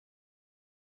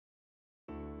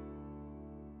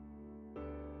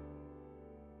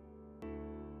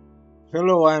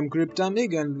Hello, I am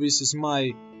Cryptonic and this is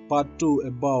my part 2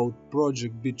 about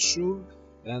project BITSCHOOL,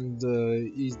 and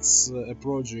it's a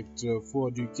project for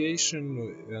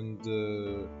education, and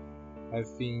I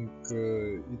think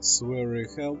it's very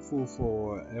helpful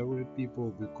for every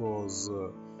people because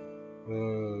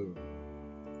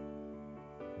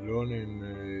learning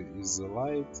is a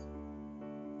light.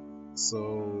 So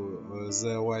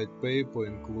the white paper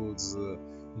includes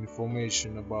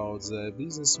information about the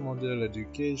business model,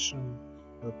 education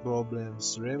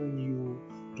problems, revenue,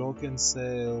 token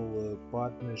sale,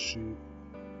 partnership.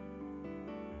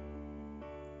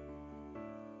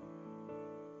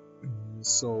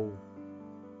 So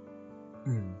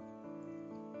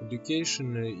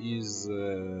education is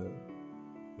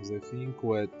the thing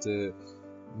that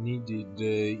needed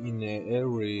in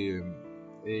every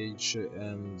age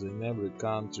and in every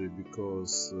country,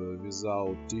 because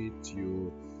without it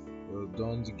you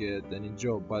don't get any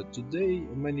job. But today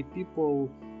many people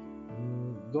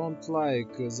don't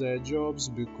like their jobs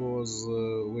because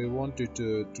we wanted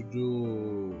to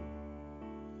do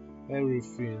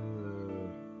everything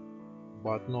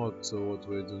but not what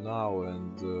we do now,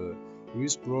 and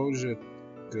this project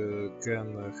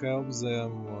can help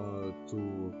them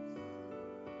to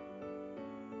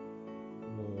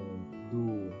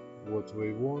do what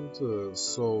we want.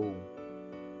 So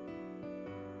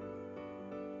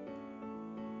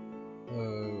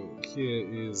here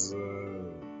is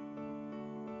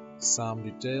some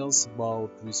details about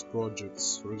these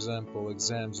projects. For example,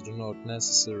 exams do not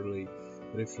necessarily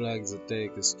reflect the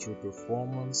taker's true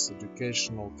performance,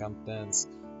 educational contents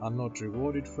are not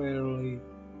rewarded fairly,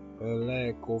 a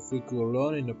lack of equal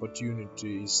learning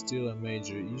opportunity is still a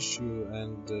major issue,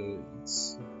 and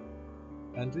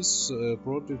this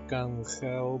project can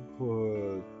help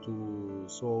to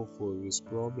solve these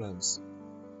problems.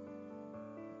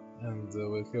 And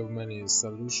we have many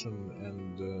solutions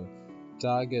and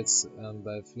targets, and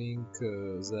I think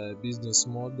the business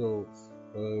model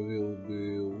will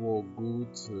be work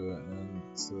good and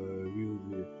will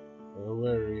be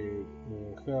very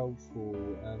helpful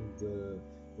and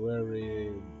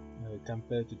very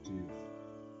competitive,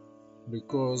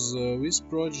 because this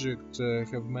project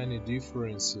have many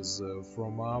differences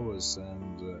from ours,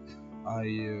 and I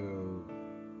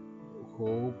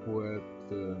hope that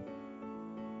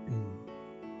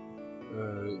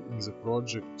in the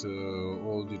project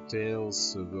all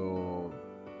details were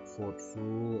thought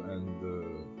through, and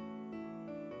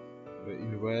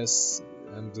invest,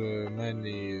 and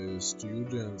many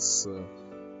students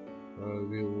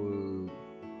will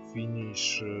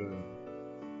finish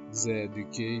their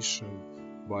education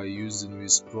by using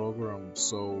this program.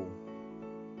 So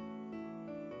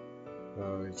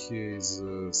here is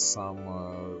some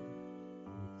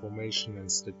information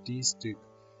and statistic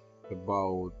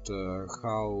about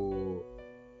how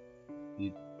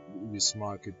this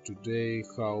market today,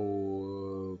 how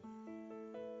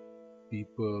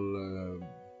people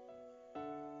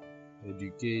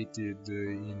educated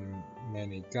in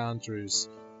many countries,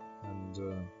 and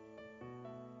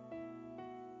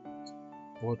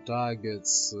what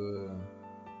targets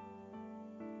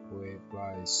we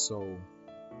apply. So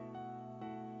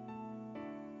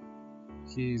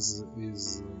here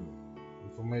is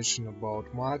information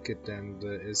about market, and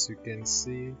as you can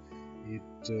see,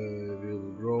 it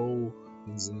will grow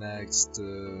in the next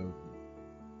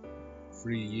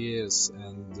 3 years,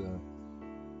 and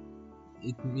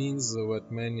it means that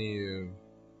many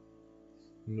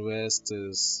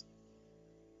investors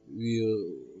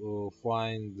will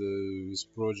find this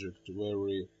project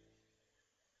very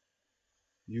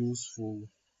useful.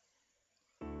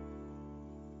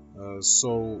 So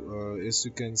as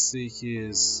you can see, here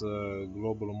is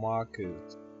global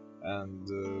market, and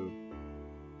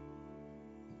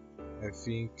I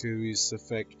think this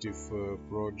effective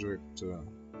project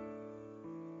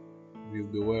will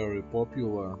be very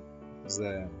popular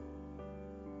there.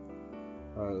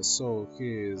 So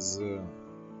here is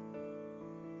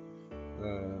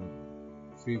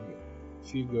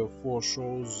figure 4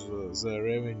 shows the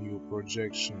revenue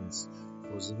projections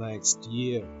for the next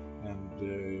year, and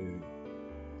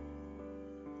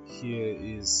here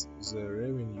is the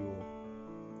revenue,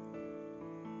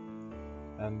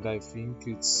 and I think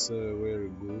it's very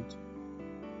good.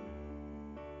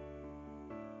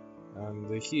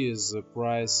 And here is the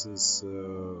prices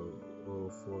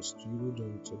for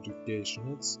student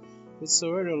education. It's a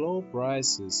very low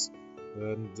prices,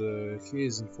 and here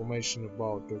is information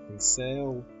about token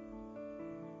sale.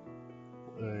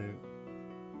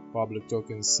 Public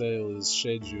token sale is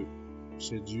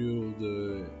scheduled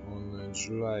on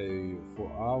July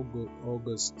for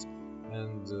August,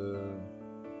 and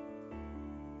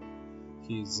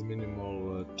his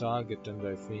minimal target, and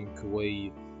I think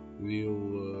we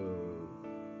will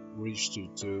reach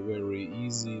it very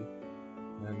easy,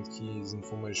 and his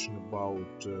information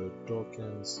about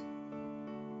tokens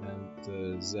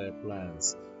and their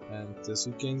plans. And as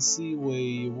you can see,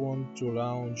 we want to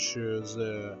launch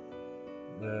the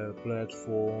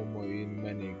platform in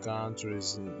many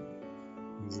countries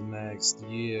in the next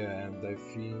year, and I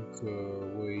think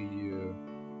we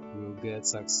will get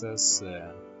success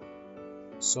there.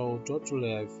 So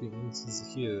totally I think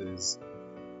here is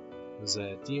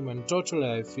the team, and totally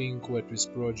I think that this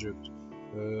project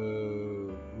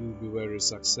will be very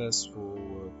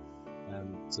successful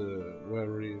and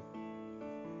very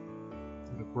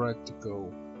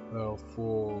practical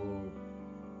for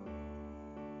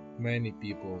many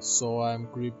people. So I'm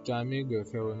Crypto Amigo.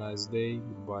 Have a nice day.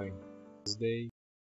 Goodbye.